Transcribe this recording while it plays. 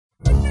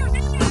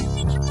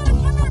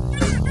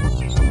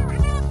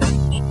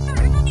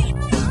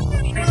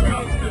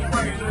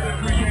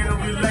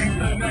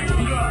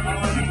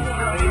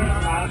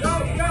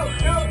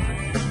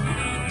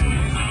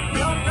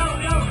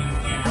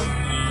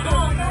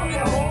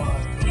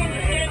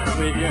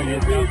here.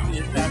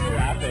 You start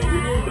rapping. Come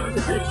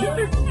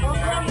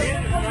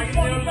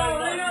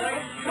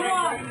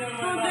on,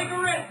 don't take a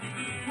risk.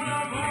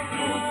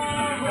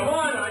 Come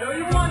on, I know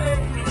you want it.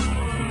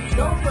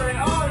 Go for it.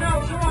 Oh no,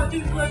 come on,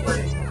 too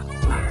slippery.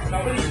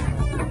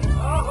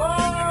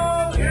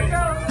 Oh, here it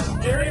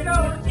goes. Here it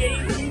goes.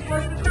 He's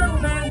like the turtle,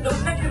 man. Don't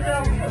touch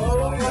yourself.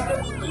 Oh, we got the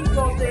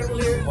football table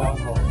here.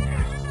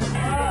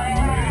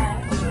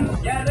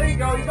 Yeah, there you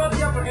go. You got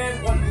the upper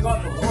hand once you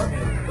got the lower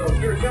hand. So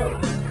here it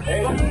goes.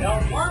 Hey, arms and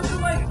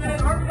legs, man.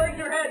 Arms and legs,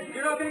 your head.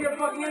 You're not going to get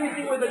fucking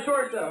anything with a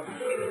torso.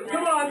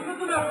 Come on, put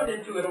some effort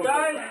into it,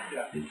 guys.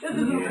 This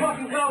isn't a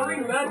fucking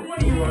ballerina, man. What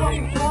are you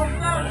fucking talking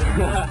about?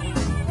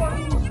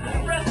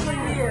 Fucking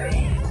wrestling here.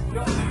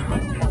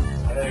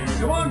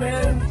 Come on,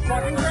 man.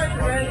 Fucking pressure,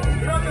 man.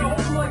 You're not going to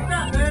hold him like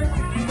that, man.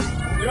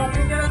 You're not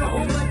going to get him to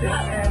hold him like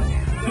that, man.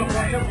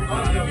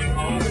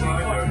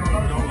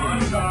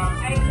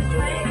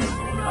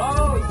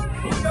 Oh,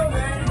 here you go,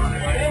 man.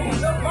 Hey,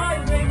 he's up high,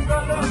 man. You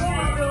got that hold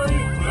ability.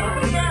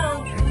 Put it down.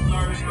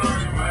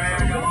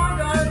 Come on,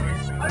 guys.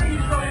 I need you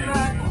something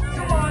back.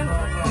 Come on.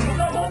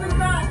 Stop holding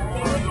back.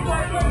 Let's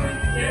try something.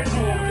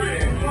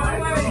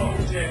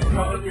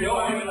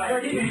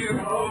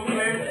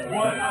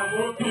 What I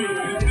will do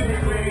is